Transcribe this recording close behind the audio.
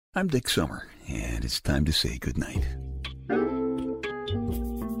I'm Dick Summer, and it's time to say goodnight.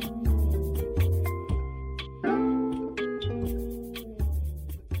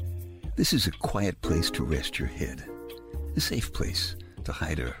 This is a quiet place to rest your head, a safe place to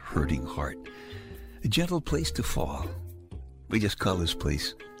hide a hurting heart, a gentle place to fall. We just call this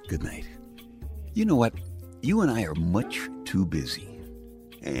place goodnight. You know what? You and I are much too busy,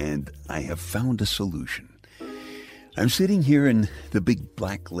 and I have found a solution. I'm sitting here in the big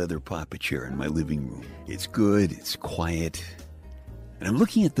black leather papa chair in my living room. It's good, it's quiet, and I'm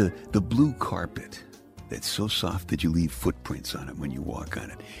looking at the blue carpet that's so soft that you leave footprints on it when you walk on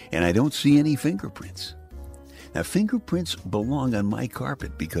it, and I don't see any fingerprints. Now, fingerprints belong on my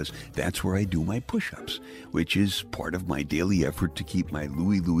carpet because that's where I do my push-ups, which is part of my daily effort to keep my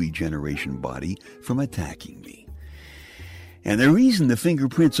Louie generation body from attacking me. And the reason the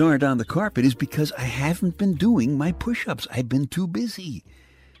fingerprints aren't on the carpet is because I haven't been doing my push-ups. I've been too busy.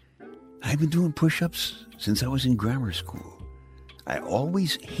 I've been doing push-ups since I was in grammar school. I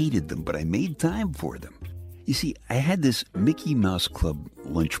always hated them, but I made time for them. You see, I had this Mickey Mouse Club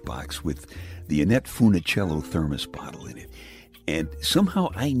lunchbox with the Annette Funicello thermos bottle in it. And somehow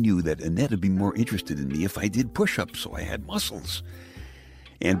I knew that Annette would be more interested in me if I did push-ups, so I had muscles.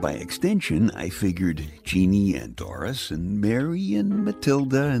 And by extension, I figured Jeannie and Doris and Mary and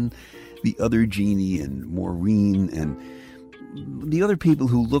Matilda and the other Jeannie and Maureen and the other people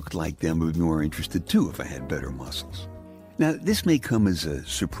who looked like them would be more interested too if I had better muscles. Now, this may come as a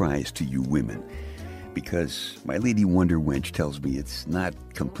surprise to you women, because my Lady Wonder Wench tells me it's not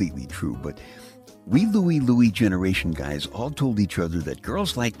completely true, but we Louie generation guys all told each other that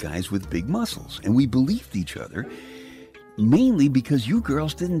girls like guys with big muscles, and we believed each other, mainly because you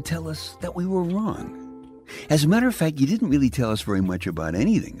girls didn't tell us that we were wrong. As a matter of fact, you didn't really tell us very much about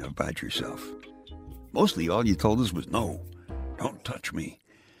anything about yourself. Mostly all you told us was, no, don't touch me.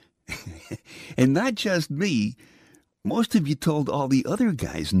 And not just me, most of you told all the other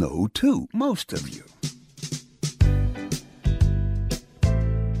guys no, too. Most of you.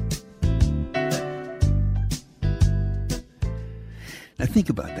 Now think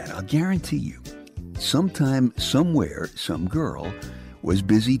about that. I'll guarantee you, sometime, somewhere, some girl was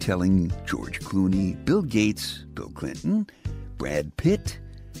busy telling George Clooney, Bill Gates, Bill Clinton, Brad Pitt,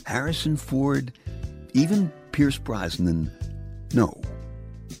 Harrison Ford, even Pierce Brosnan, no.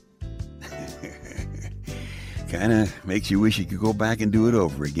 Kind of makes you wish you could go back and do it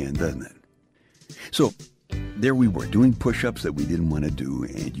over again, doesn't it? So, there we were, doing push-ups that we didn't want to do,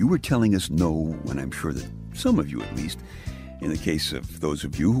 and you were telling us no when I'm sure that some of you at least, in the case of those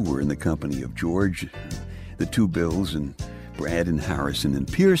of you who were in the company of George, the two Bills, and Brad and Harrison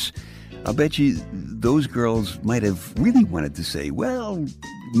and Pierce, I'll bet you those girls might have really wanted to say, well,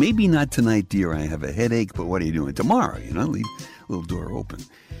 maybe not tonight, dear, I have a headache, but what are you doing tomorrow? You know, leave a little door open.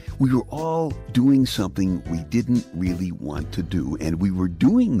 We were all doing something we didn't really want to do, and we were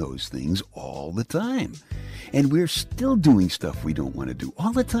doing those things all the time. And we're still doing stuff we don't want to do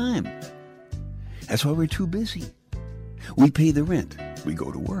all the time. That's why we're too busy. We pay the rent. We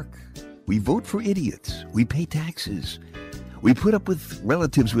go to work. We vote for idiots. We pay taxes. We put up with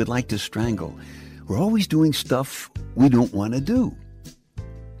relatives we'd like to strangle. We're always doing stuff we don't want to do.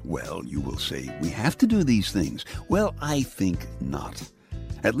 Well, you will say, we have to do these things. Well, I think not.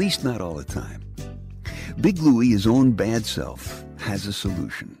 At least not all the time. Big Louie, his own bad self, has a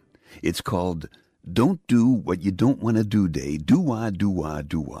solution. It's called Don't Do What You Don't Want to Do Day. Do-wah, do-wah,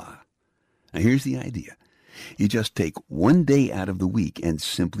 do-wah. Now here's the idea. You just take one day out of the week and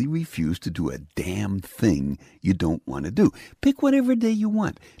simply refuse to do a damn thing you don't want to do. Pick whatever day you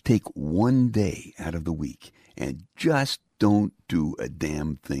want. Take one day out of the week and just don't do a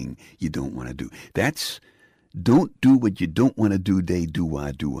damn thing you don't want to do. That's Don't Do What You Don't Want to Do Day.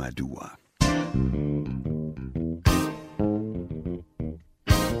 Do-wah, do-wah, do-wah.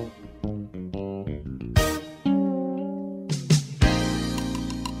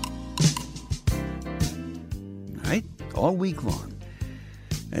 All week long,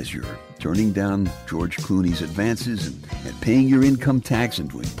 as you're turning down George Clooney's advances and paying your income tax and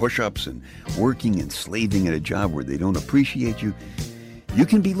doing push-ups and working and slaving at a job where they don't appreciate you, you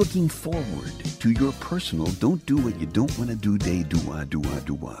can be looking forward to your personal Don't Do What You Don't Want to Do Day. Do-wah, do-wah,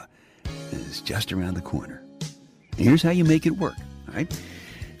 do-wah. And it's just around the corner. And here's how you make it work, all right?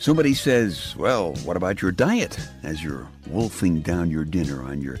 Somebody says, well, what about your diet? As you're wolfing down your dinner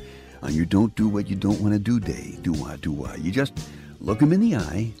on your Don't Do What You Don't Want to Do Day. Do-wah, do-wah. You just look them in the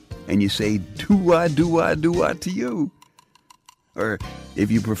eye and you say, do-wah, do-wah, do-wah to you. Or if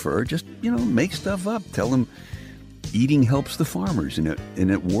you prefer, just, make stuff up. Tell them eating helps the farmers and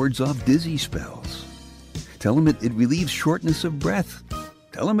it wards off dizzy spells. Tell them it relieves shortness of breath.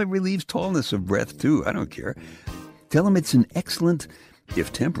 Tell him it relieves tallness of breath, too. I don't care. Tell him it's an excellent,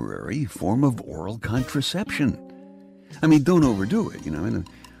 if temporary, form of oral contraception. I mean, don't overdo it, and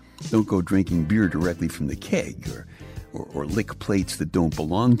don't go drinking beer directly from the keg or lick plates that don't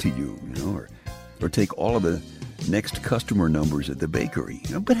belong to you, or take all of the next customer numbers at the bakery,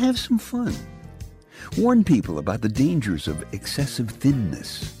 but have some fun. Warn people about the dangers of excessive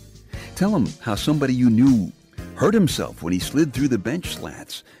thinness. Tell them how somebody you knew hurt himself when he slid through the bench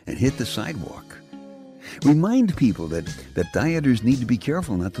slats and hit the sidewalk. Remind people that dieters need to be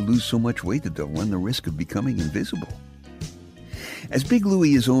careful not to lose so much weight that they'll run the risk of becoming invisible. As Big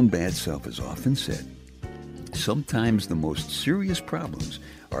Louie, his own bad self, has often said, sometimes the most serious problems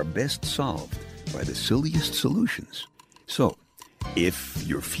are best solved by the silliest solutions. So, if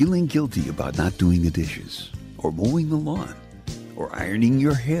you're feeling guilty about not doing the dishes, or mowing the lawn, or ironing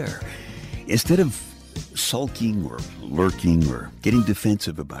your hair, instead of sulking or lurking or getting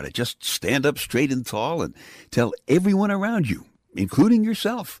defensive about it, just stand up straight and tall and tell everyone around you, including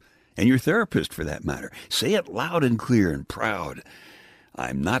yourself and your therapist for that matter. Say it loud and clear and proud.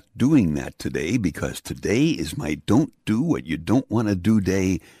 I'm not doing that today because today is my don't do what you don't want to do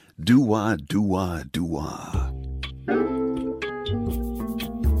day. Do-wah, do-wah, do-wah.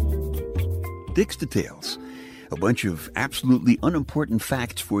 Dick's Details. A bunch of absolutely unimportant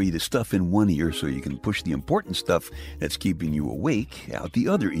facts for you to stuff in one ear so you can push the important stuff that's keeping you awake out the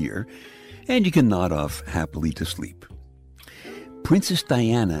other ear, and you can nod off happily to sleep. Princess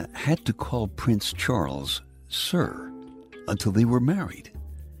Diana had to call Prince Charles Sir until they were married.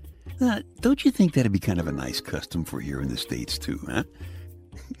 Now, don't you think that'd be kind of a nice custom for here in the States too, huh?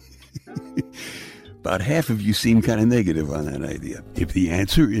 About half of you seem kind of negative on that idea. If the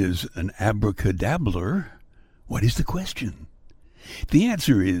answer is an abracadabler, what is the question? If the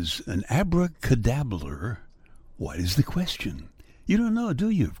answer is an abracadabler, what is the question? You don't know, do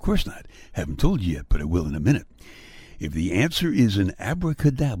you? Of course not. Haven't told you yet, but I will in a minute. If the answer is an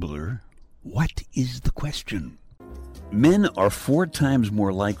abracadabler, what is the question? Men are 4 times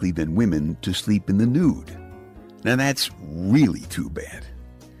more likely than women to sleep in the nude. Now that's really too bad.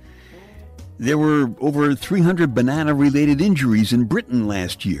 There were over 300 banana-related injuries in Britain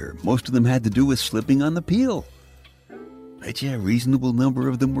last year. Most of them had to do with slipping on the peel. Bet you a reasonable number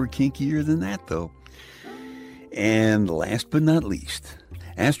of them were kinkier than that, though. And last but not least,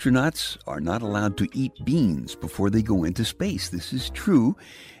 astronauts are not allowed to eat beans before they go into space. This is true,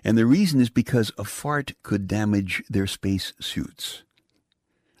 and the reason is because a fart could damage their space suits.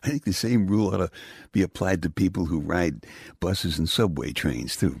 I think the same rule ought to be applied to people who ride buses and subway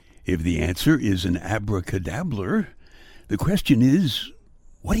trains, too. If the answer is an abracadabler, the question is,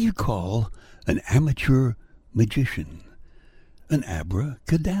 what do you call an amateur magician? An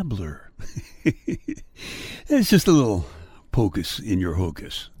abracadabler. It's just a little pocus in your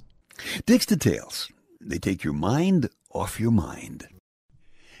hocus. Dick's Details. They take your mind off your mind.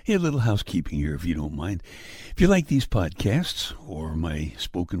 Hey, a little housekeeping here, if you don't mind. If you like these podcasts or my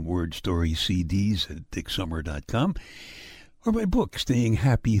spoken word story CDs at dicksummer.com, or my book, Staying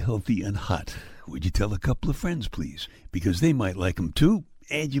Happy, Healthy, and Hot, would you tell a couple of friends, please? Because they might like them too,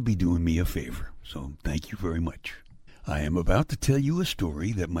 and you'd be doing me a favor. So thank you very much. I am about to tell you a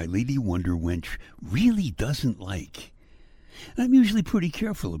story that my Lady Wonder Wench really doesn't like. I'm usually pretty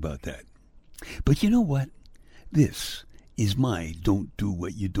careful about that. But you know what? This is my Don't Do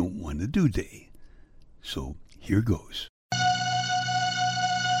What You Don't Want to Do day. So here goes.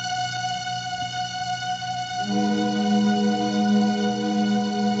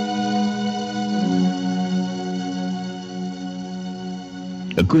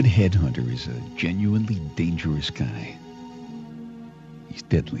 A good headhunter is a genuinely dangerous guy. He's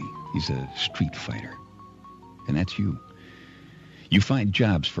deadly. He's a street fighter. And that's you. You find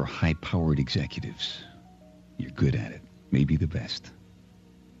jobs for high-powered executives. You're good at it. Maybe the best.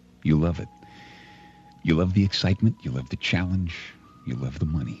 You love it. You love the excitement. You love the challenge. You love the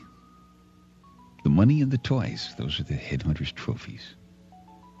money. The money and the toys, those are the headhunter's trophies.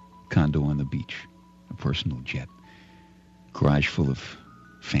 Condo on the beach. A personal jet. Garage full of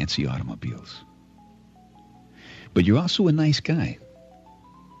fancy automobiles. But you're also a nice guy.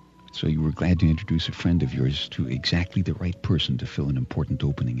 So you were glad to introduce a friend of yours to exactly the right person to fill an important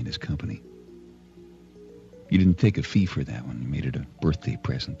opening in his company. You didn't take a fee for that one. You made it a birthday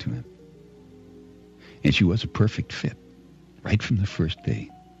present to him. And she was a perfect fit. Right from the first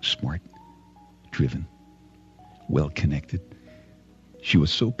day. Smart, driven, well-connected. She was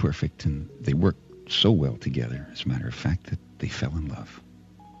so perfect, and they worked so well together, as a matter of fact, that they fell in love.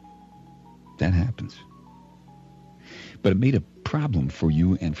 That happens. But it made a problem for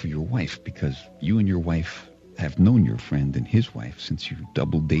you and for your wife, because you and your wife have known your friend and his wife since you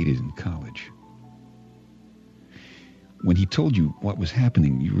double dated in college. When he told you what was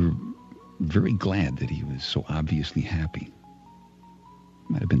happening, you were very glad that he was so obviously happy.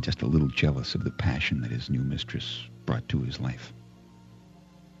 Might have been just a little jealous of the passion that his new mistress brought to his life.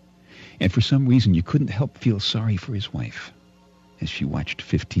 And for some reason, you couldn't help feel sorry for his wife as she watched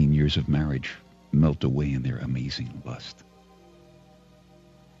 15 years of marriage melt away in their amazing lust.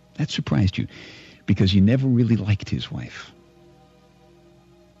 That surprised you because you never really liked his wife.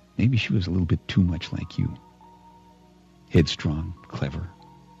 Maybe she was a little bit too much like you. Headstrong, clever,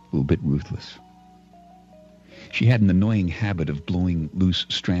 a little bit ruthless. She had an annoying habit of blowing loose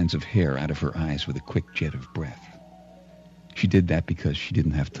strands of hair out of her eyes with a quick jet of breath. She did that because she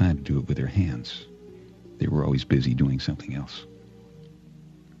didn't have time to do it with her hands. They were always busy doing something else.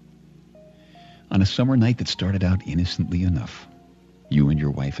 On a summer night that started out innocently enough, you and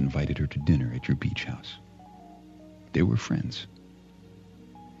your wife invited her to dinner at your beach house. They were friends.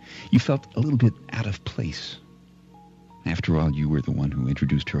 You felt a little bit out of place. After all, you were the one who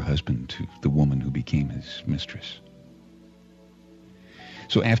introduced her husband to the woman who became his mistress.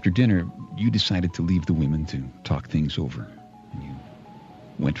 So after dinner, you decided to leave the women to talk things over, and you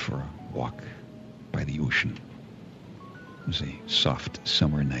went for a walk by the ocean. It was a soft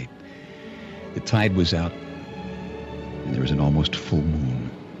summer night. The tide was out, and there was an almost full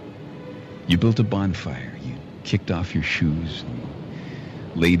moon. You built a bonfire. You kicked off your shoes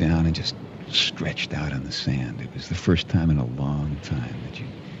and lay down and just stretched out on the sand. It was the first time in a long time that you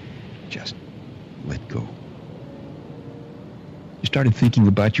just let go. You started thinking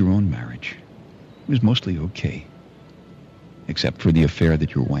about your own marriage. It was mostly okay, except for the affair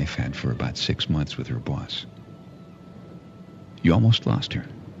that your wife had for about 6 months with her boss. You almost lost her.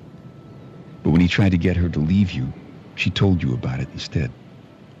 But when he tried to get her to leave you, she told you about it instead.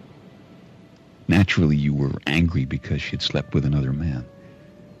 Naturally, you were angry because she had slept with another man.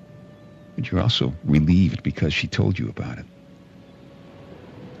 But you're also relieved because she told you about it.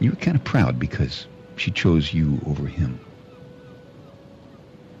 You were kind of proud because she chose you over him.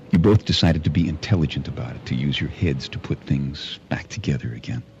 You both decided to be intelligent about it, to use your heads to put things back together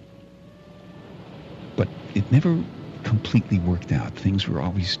again. But it never completely worked out. Things were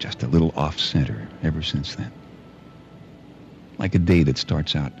always just a little off-center ever since then. Like a day that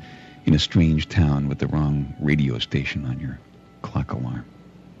starts out in a strange town with the wrong radio station on your clock alarm.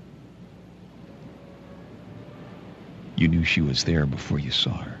 You knew she was there before you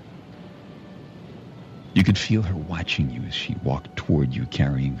saw her. You could feel her watching you as she walked toward you,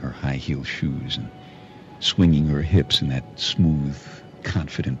 carrying her high-heeled shoes and swinging her hips in that smooth,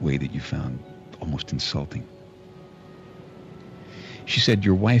 confident way that you found almost insulting. She said,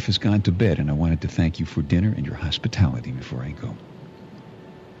 "Your wife has gone to bed, and I wanted to thank you for dinner and your hospitality before I go."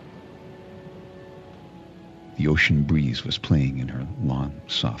 The ocean breeze was playing in her long,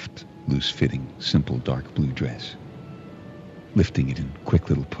 soft, loose-fitting, simple dark blue dress, lifting it in quick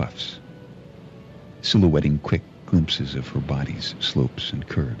little puffs, silhouetting quick glimpses of her body's slopes and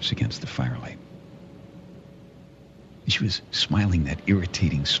curves against the firelight. She was smiling that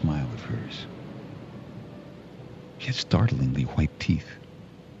irritating smile of hers. She had startlingly white teeth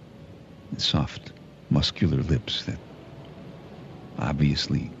and soft, muscular lips that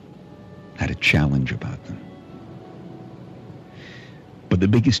obviously had a challenge about them. But the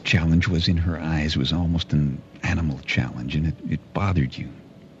biggest challenge was in her eyes. It was almost an animal challenge, and it bothered you.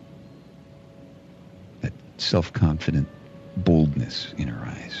 That self-confident boldness in her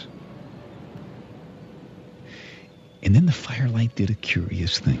eyes. And then the firelight did a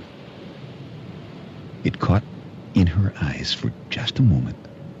curious thing. It caught in her eyes for just a moment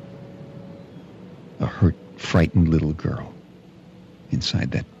a hurt, frightened little girl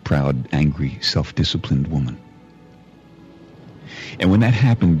inside that proud, angry, self-disciplined woman. And when that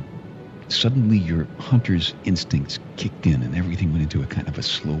happened, suddenly your hunter's instincts kicked in and everything went into a kind of a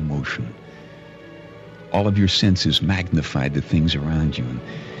slow motion. All of your senses magnified the things around you, and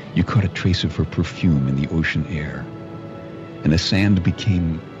you caught a trace of her perfume in the ocean air, and the sand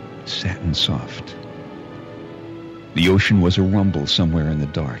became satin soft. The ocean was a rumble somewhere in the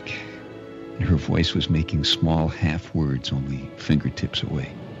dark, and her voice was making small half words only fingertips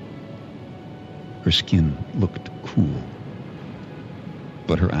away. Her skin looked cool,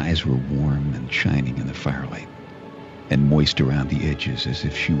 but her eyes were warm and shining in the firelight, and moist around the edges as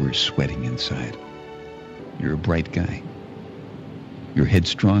if she were sweating inside. You're a bright guy. You're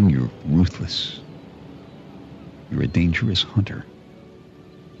headstrong, you're ruthless. You're a dangerous hunter.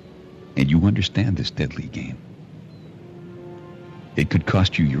 And you understand this deadly game. It could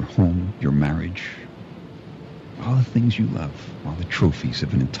cost you your home, your marriage, all the things you love, all the trophies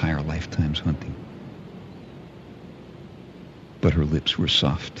of an entire lifetime's hunting. but her lips were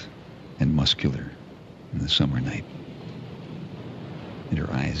soft and muscular in the summer night, and her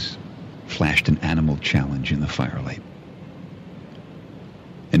eyes flashed an animal challenge in the firelight.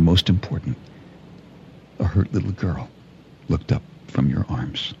 And most important, a hurt little girl looked up from your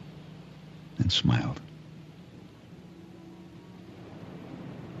arms and smiled.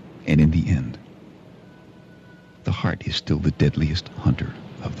 And in the end, the heart is still the deadliest hunter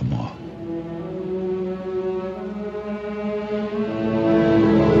of them all.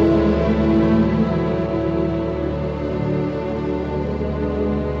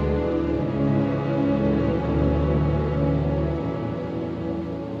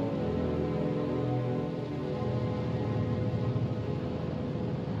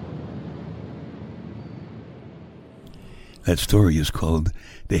 That story is called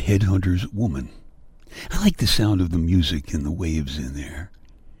The Headhunter's Woman. I like the sound of the music and the waves in there.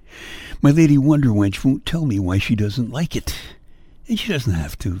 My lady Wonder Wench won't tell me why she doesn't like it. And she doesn't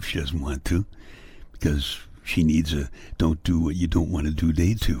have to if she doesn't want to, because she needs a don't do what you don't want to do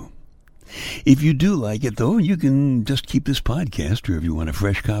day too. If you do like it, though, you can just keep this podcast, or if you want a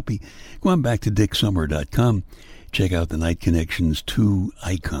fresh copy, go on back to dicksummer.com. Check out the Night Connections 2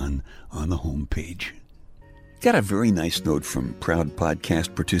 icon on the home page. Got a very nice note from proud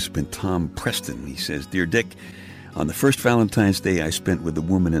podcast participant Tom Preston. He says, "Dear Dick, on the first Valentine's Day I spent with the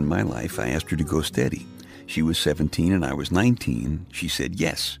woman in my life, I asked her to go steady. She was 17 and I was 19. She said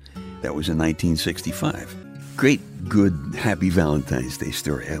yes. That was in 1965. Great, good, happy Valentine's Day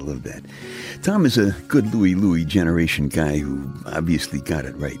story. I love that. Tom is a good Louie generation guy who obviously got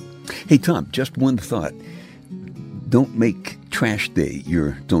it right. Hey, Tom, just one thought. Don't make trash day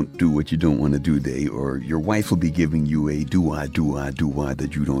your don't do what you don't want to do day, or your wife will be giving you a do-ah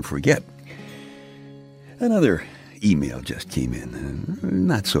that you don't forget." Another email just came in.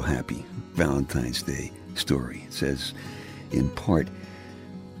 Not so happy Valentine's Day story. It says, in part,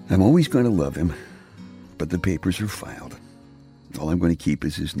 "I'm always going to love him, but the papers are filed. All I'm going to keep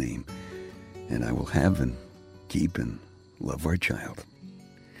is his name, and I will have and keep and love our child."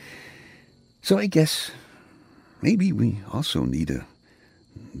 So I guess maybe we also need a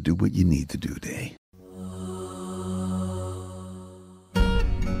do what you need to do day.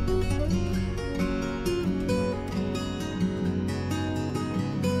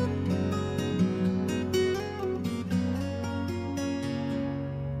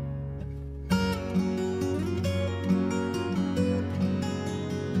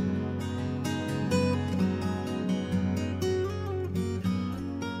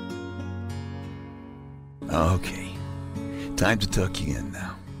 Okay, time to tuck you in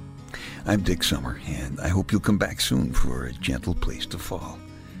now. I'm Dick Summer, and I hope you'll come back soon for a gentle place to fall.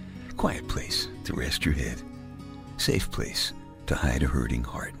 Quiet place to rest your head. Safe place to hide a hurting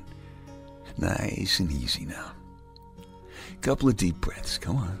heart. Nice and easy now. Couple of deep breaths,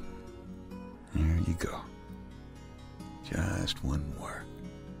 come on. There you go. Just one more.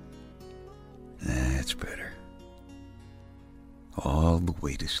 That's better. All the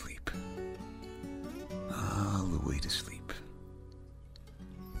way to sleep. All the way to sleep.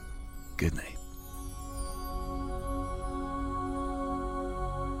 Good night.